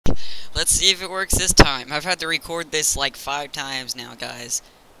Let's see if it works this time. I've had to record this like 5 times now, guys.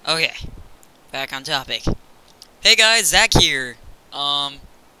 Okay, back on topic. Hey guys, Zach here.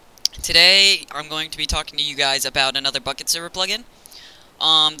 Today I'm going to be talking to you guys about another bucket server plugin.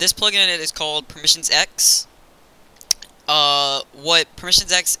 This plugin is called PermissionsEx. What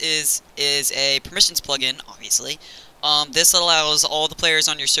PermissionsEx is a permissions plugin, obviously. This allows all the players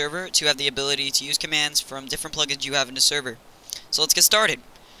on your server to have the ability to use commands from different plugins you have in the server. So let's get started.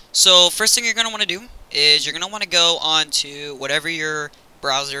 So first thing you're going to want to do is you're going to want to go on to whatever your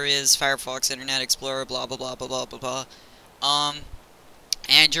browser is, Firefox, Internet Explorer, blah blah blah blah blah blah blah.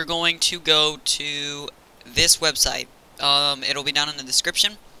 And you're going to go to this website. It'll be down in the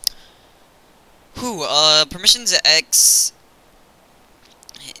description. PermissionsEx.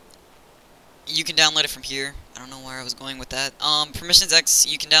 You can download it from here. I don't know where I was going with that. PermissionsEx,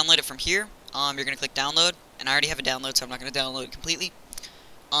 you can download it from here. You're gonna click download, and I already have a download, so I'm not gonna download it completely.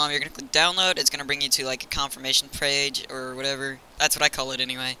 You're gonna click download. It's gonna bring you to like a confirmation page or whatever. That's what I call it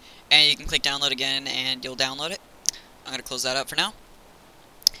anyway. And you can click download again, and you'll download it. I'm gonna close that up for now.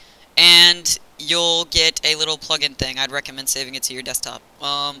 And you'll get a little plugin thing. I'd recommend saving it to your desktop.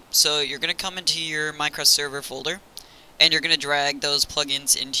 So you're gonna come into your Minecraft server folder, and you're gonna drag those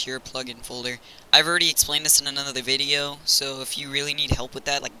plugins into your plugin folder. I've already explained this in another video, so if you really need help with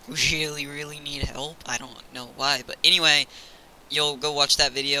that, like really need help, I don't know why, but anyway, you'll go watch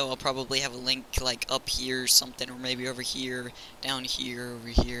that video. I'll probably have a link like up here or something, or maybe over here, down here, over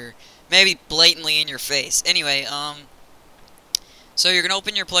here, maybe blatantly in your face. Anyway, so you're gonna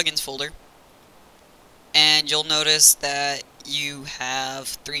open your plugins folder, and you'll notice that you have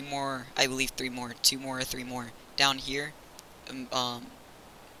 3 more, I believe 3 more, 2 more or 3 more down here,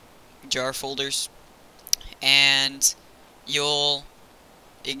 jar folders, and you'll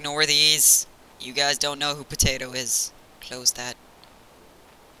ignore these. You guys don't know who Potato is. Close that.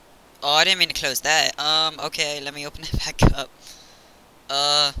 Oh, I didn't mean to close that. Okay, let me open it back up.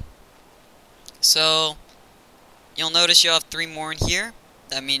 So you'll notice you have 3 more in here.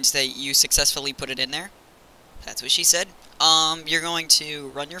 That means that you successfully put it in there. That's what she said. You're going to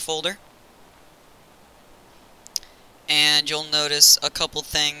run your folder, and you'll notice a couple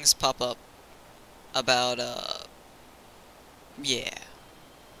things pop up about, yeah,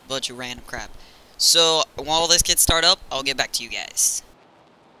 bunch of random crap. So, while this gets started up, I'll get back to you guys.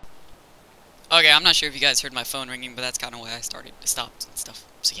 Okay, I'm not sure if you guys heard my phone ringing, but that's kind of why I stopped and stuff.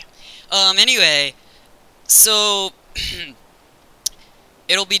 So, yeah. Anyway, so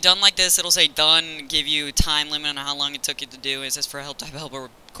it'll be done like this. It'll say done, give you time limit on how long it took you to do. It says for help, type help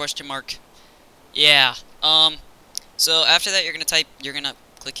or question mark. Yeah. So after that, you're gonna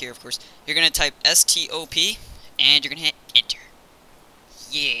click here, of course. You're gonna type STOP, and you're gonna hit enter.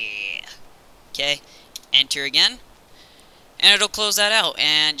 Yeah. Okay. Enter again, and it'll close that out.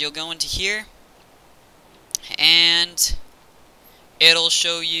 And you'll go into here, and it'll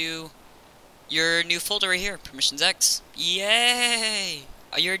show you your new folder right here, PermissionsEx. Yay!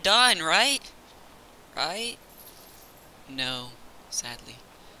 You're done, right? Right? No, sadly.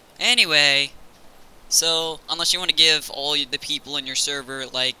 Anyway. So, unless you want to give all the people in your server,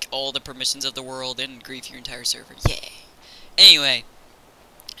 like, all the permissions of the world and grief your entire server. Yay! Anyway,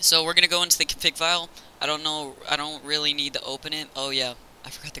 so we're going to go into the config file. I don't really need to open it. Oh, yeah, I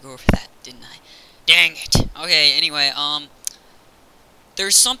forgot to go over that, didn't I? Dang it! Okay, anyway,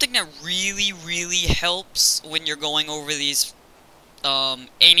 there's something that really helps when you're going over these,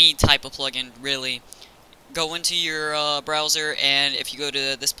 any type of plugin, really. Go into your, browser, and if you go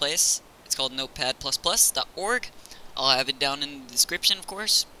to this place, it's called notepad++.org. I'll have it down in the description, of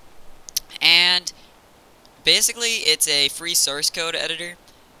course. And basically, it's a free source code editor.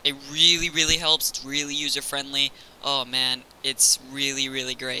 It really helps. It's really user-friendly. Oh, man, it's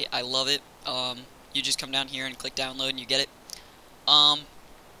really great. I love it. You just come down here and click download, and you get it. Well,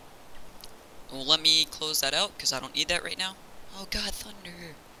 let me close that out, because I don't need that right now. Oh, God,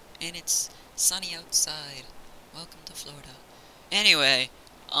 thunder. And it's sunny outside. Welcome to Florida. Anyway,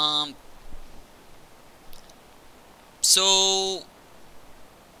 so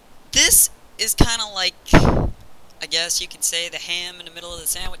this is kind of like, I guess you could say, the ham in the middle of the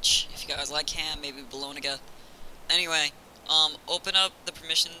sandwich. If you guys like ham, maybe bologna. Anyway, open up the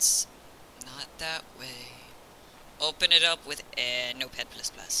permissions. Not that way. Open it up with a Notepad++.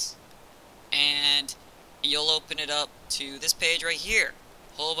 And you'll open it up to this page right here.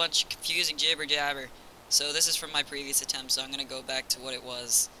 Whole bunch of confusing jibber jabber. So this is from my previous attempt, so I'm gonna go back to what it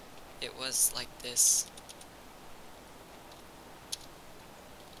was. It was like this.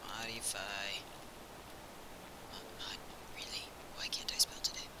 Modify. Really? Why can't I spell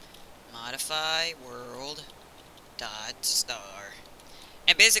today? Modify world dot star.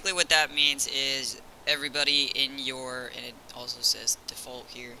 And basically what that means is everybody in your, and it also says default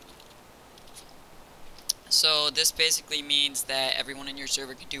here. So this basically means that everyone in your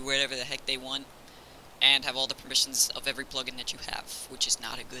server can do whatever the heck they want and have all the permissions of every plugin that you have, which is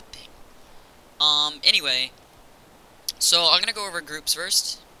not a good thing. Anyway, so I'm gonna go over groups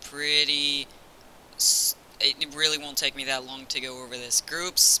first. It really won't take me that long to go over this.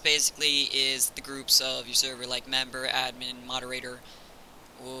 Groups basically is the groups of your server, like member, admin, moderator,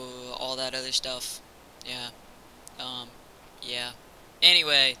 all that other stuff. Yeah. Yeah.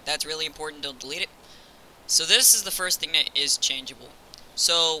 Anyway, that's really important. Don't delete it. So this is the first thing that is changeable.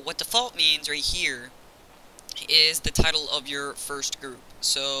 So what default means right here is the title of your first group.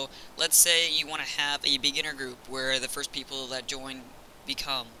 So let's say you want to have a beginner group where the first people that join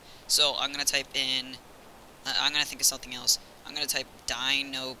become. So I'm going to type in, I'm going to think of something else. I'm going to type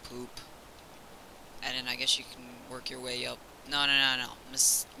dino poop, and then I guess you can work your way up. No.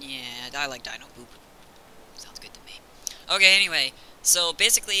 Yeah, I like dino poop. Sounds good to me. Okay, anyway, so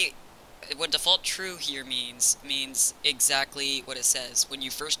basically what default true here means exactly what it says. When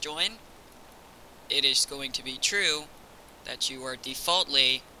you first join, it is going to be true that you are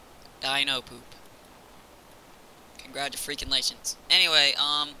defaultly dino poop. Congratulations. Anyway,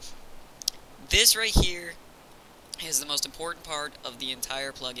 this right here is the most important part of the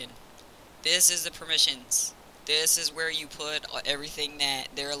entire plugin. This is the permissions. This is where you put everything that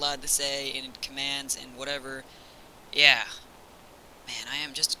they're allowed to say in commands and whatever. Yeah. Man, I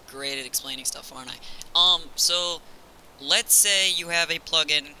am just great at explaining stuff, aren't I? So let's say you have a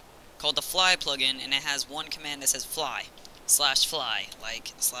plugin called the fly plugin, and it has one command that says fly, /fly,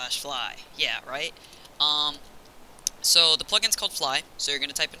 like /fly. Yeah, right? So the plugin's called fly, so you're going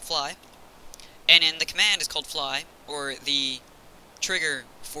to type in fly, and then the command is called fly, or the trigger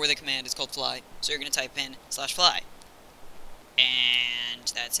for the command is called fly, so you're going to type in /fly, and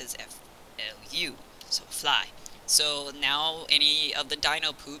that says FLU, so fly. So now any of the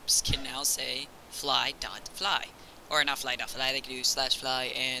dino poops can now say fly.fly, or not fly.fly, they can do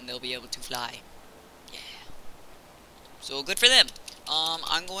 /fly, and they'll be able to fly. Yeah. So good for them.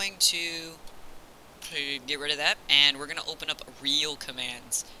 I'm going to get rid of that, and we're going to open up real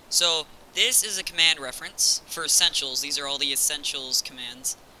commands. So this is a command reference for essentials. These are all the essentials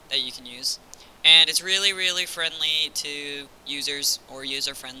commands that you can use. And it's really, really friendly to users, or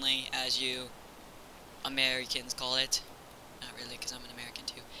user-friendly, as you Americans call it. Not really, because I'm an American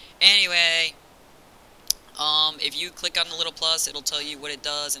too. Anyway, if you click on the little plus, it'll tell you what it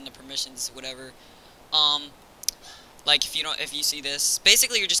does and the permissions, whatever. Like if you see this,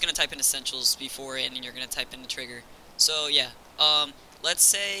 basically you're just gonna type in essentials before it, and then you're gonna type in the trigger. So yeah,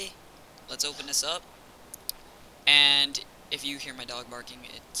 let's open this up, and if you hear my dog barking,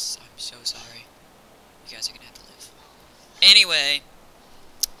 I'm so sorry. You guys are gonna have to live. Anyway,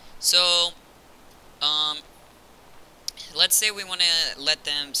 so let's say we want to let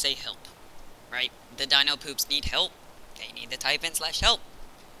them say help, right? The dino poops need help. They need to type in /help.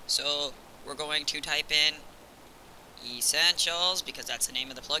 So we're going to type in essentials, because that's the name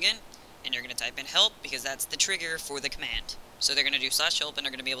of the plugin, and you're going to type in help because that's the trigger for the command. So they're going to do /help, and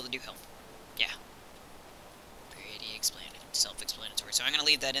they're going to be able to do help. Yeah. Pretty self-explanatory. So I'm going to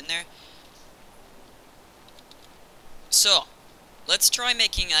leave that in there. So let's try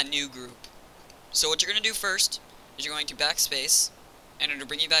making a new group. So what you're going to do first is you're going to backspace, and it'll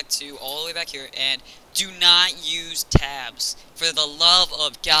bring you back to all the way back here, and do not use tabs. For the love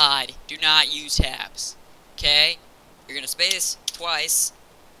of God, do not use tabs. Okay? You're going to space twice,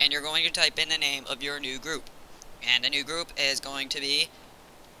 and you're going to type in the name of your new group. And the new group is going to be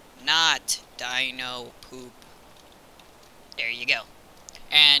not dino poop. There you go.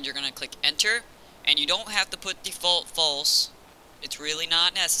 And you're going to click enter, and you don't have to put default false. It's really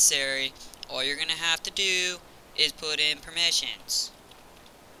not necessary. All you're going to have to do is put in permissions.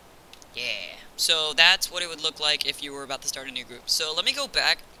 Yeah. So that's what it would look like if you were about to start a new group. So let me go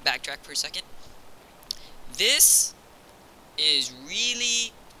backtrack for a second. This is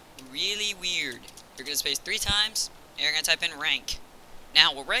really, really weird. You're going to space 3 times, and you're going to type in rank.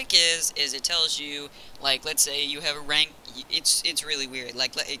 Now, what rank is it tells you, like, let's say you have a rank, it's really weird.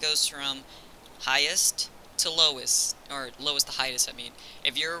 Like, it goes from highest to lowest, or lowest to highest, I mean.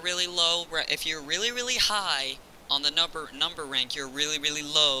 If you're really low, if you're really, really high on the number rank, you're really, really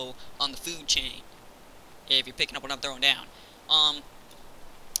low on the food chain. If you're picking up what I'm throwing down.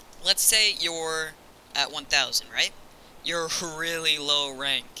 Let's say you're at 1,000, right? You're really low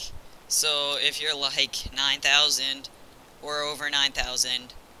rank. So if you're like 9,000 or over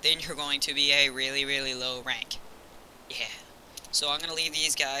 9,000, then you're going to be a really, really low rank. Yeah. So I'm going to leave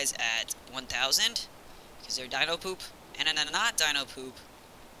these guys at 1,000 because they're dino poop. And then not dino poop,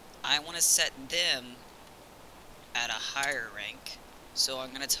 I want to set them at a higher rank. So I'm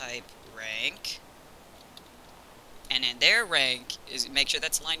going to type rank. And then their rank is, make sure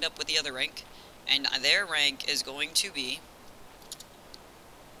that's lined up with the other rank. And their rank is going to be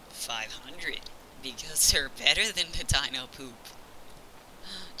 500. Because they're better than the Dino Poop.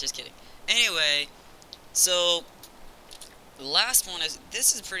 Just kidding. Anyway, so the last one is,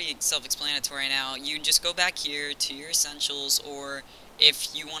 this is pretty self-explanatory now. You just go back here to your essentials, or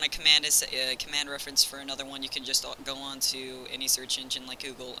if you want a command reference for another one, you can just go on to any search engine like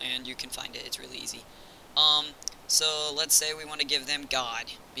Google and you can find it. It's really easy. So let's say we want to give them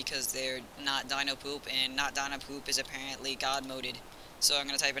God, because they're not Dino Poop, and not Dino Poop is apparently God moded. So I'm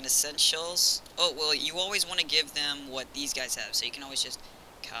going to type in essentials. Oh, well, you always want to give them what these guys have, so you can always just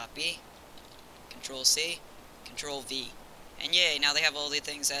copy, Control C, Control V. And yay, now they have all the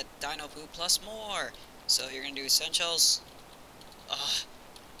things that Dino Poop plus more. So you're going to do essentials. Ugh,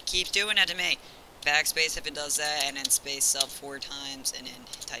 keep doing that to me. Backspace if it does that, and then space up 4 times, and then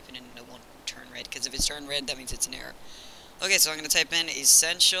type it in, and it won't turn red, because if it's turned red, that means it's an error. Okay, so I'm going to type in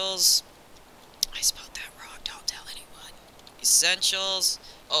essentials. I spelled that wrong, don't tell anyone. Essentials.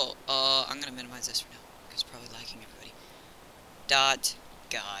 Oh, I'm going to minimize this for now, because it's probably lagging everybody. Dot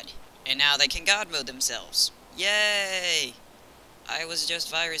God. And now they can God mode themselves. Yay! I was just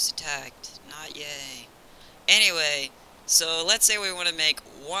virus attacked, not yay. Anyway, so let's say we want to make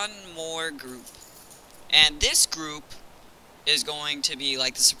one more group. And this group is going to be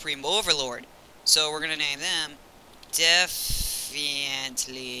like the Supreme Overlord. So we're going to name them definitely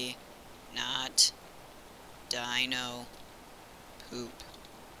not Dino Poop.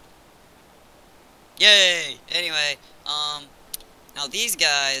 Yay! Anyway, now these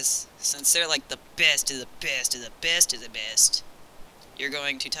guys, since they're like the best of the best of the best of the best, you're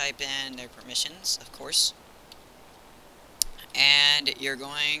going to type in their permissions, of course. And you're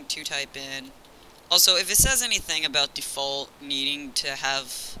going to type in... Also, if it says anything about default needing to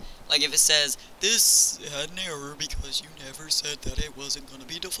have... Like, if it says, this had an error because you never said that it wasn't going to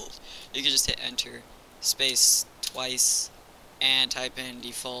be default, you can just hit enter, space twice, and type in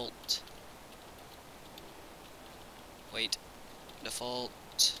default. Wait. Default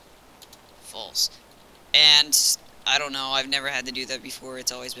false. And I don't know, I've never had to do that before.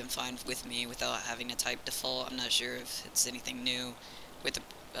 It's always been fine with me without having to type default. I'm not sure if it's anything new with the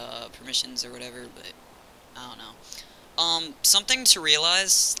permissions or whatever, but I don't know. Something to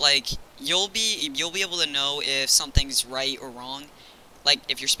realize, like, you'll be able to know if something's right or wrong. Like,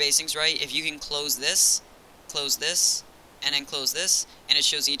 if your spacing's right, if you can close this, and then close this, and it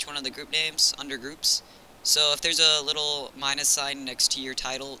shows each one of the group names under groups. So if there's a little minus sign next to your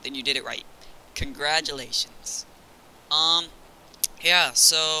title, then you did it right. Congratulations. Yeah,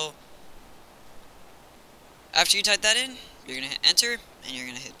 so after you type that in, you're gonna hit enter, and you're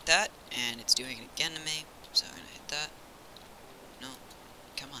gonna hit that, and it's doing it again to me, so I'm gonna hit that. No,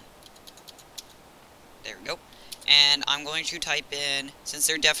 come on. There we go. And I'm going to type in, since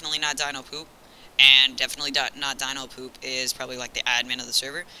they're definitely not Dino Poop, and definitely not Dino Poop is probably like the admin of the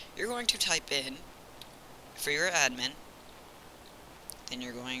server, you're going to type in, for your admin, then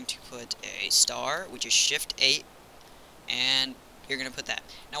you're going to put a star, which is Shift 8, and you're going to put that.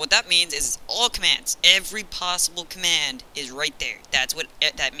 Now what that means is all commands, every possible command is right there. That's what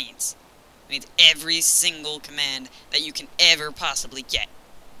that means. It means every single command that you can ever possibly get.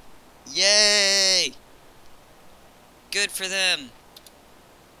 Yay! Good for them.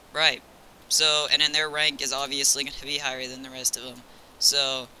 Right. So, and then their rank is obviously going to be higher than the rest of them.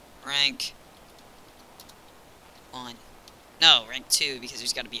 So, rank 1. No, rank 2, because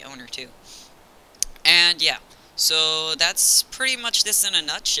there's got to be owner too. And yeah, so that's pretty much this in a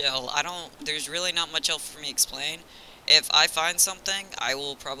nutshell. There's really not much else for me to explain. If I find something, I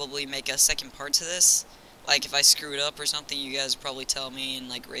will probably make a second part to this. Like, if I screwed up or something, you guys probably tell me and,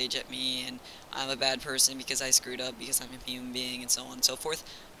 like, rage at me, and I'm a bad person because I screwed up, because I'm a human being, and so on and so forth.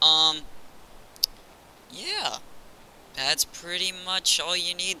 Yeah. That's pretty much all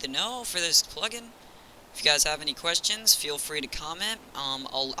you need to know for this plugin. If you guys have any questions, feel free to comment.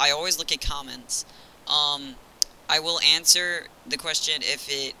 I always look at comments. I will answer the question if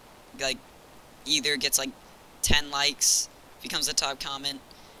it, like, either gets, like, 10 likes, becomes a top comment.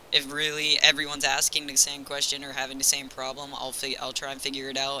 If really everyone's asking the same question or having the same problem, I'll try and figure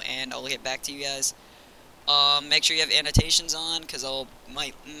it out, and I'll get back to you guys. Make sure you have annotations on, because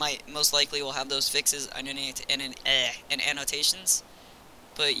most likely will have those fixes and annotations.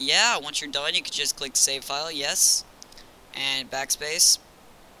 But yeah, once you're done, you can just click save file, yes, and backspace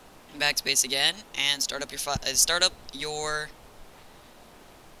again, and start up your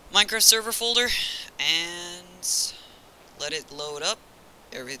Minecraft server folder, and let it load up.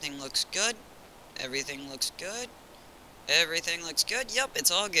 Everything looks good. Everything looks good. Everything looks good. Yep,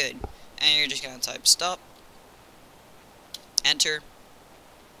 it's all good. And you're just gonna type stop. Enter.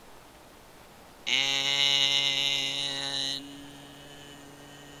 And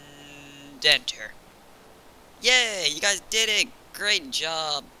enter. Yay, you guys did it. Great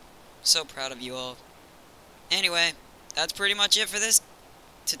job. So proud of you all. Anyway, that's pretty much it for this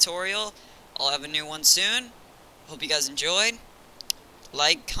tutorial. I'll have a new one soon. Hope you guys enjoyed.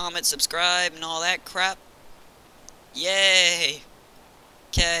 Like, comment, subscribe, and all that crap. Yay.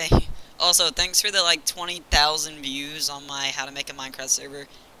 Okay. Also, thanks for the like 20,000 views on my How to Make a Minecraft server.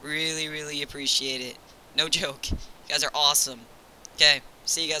 Really, really appreciate it. No joke. You guys are awesome. Okay,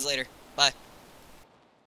 see you guys later. Bye.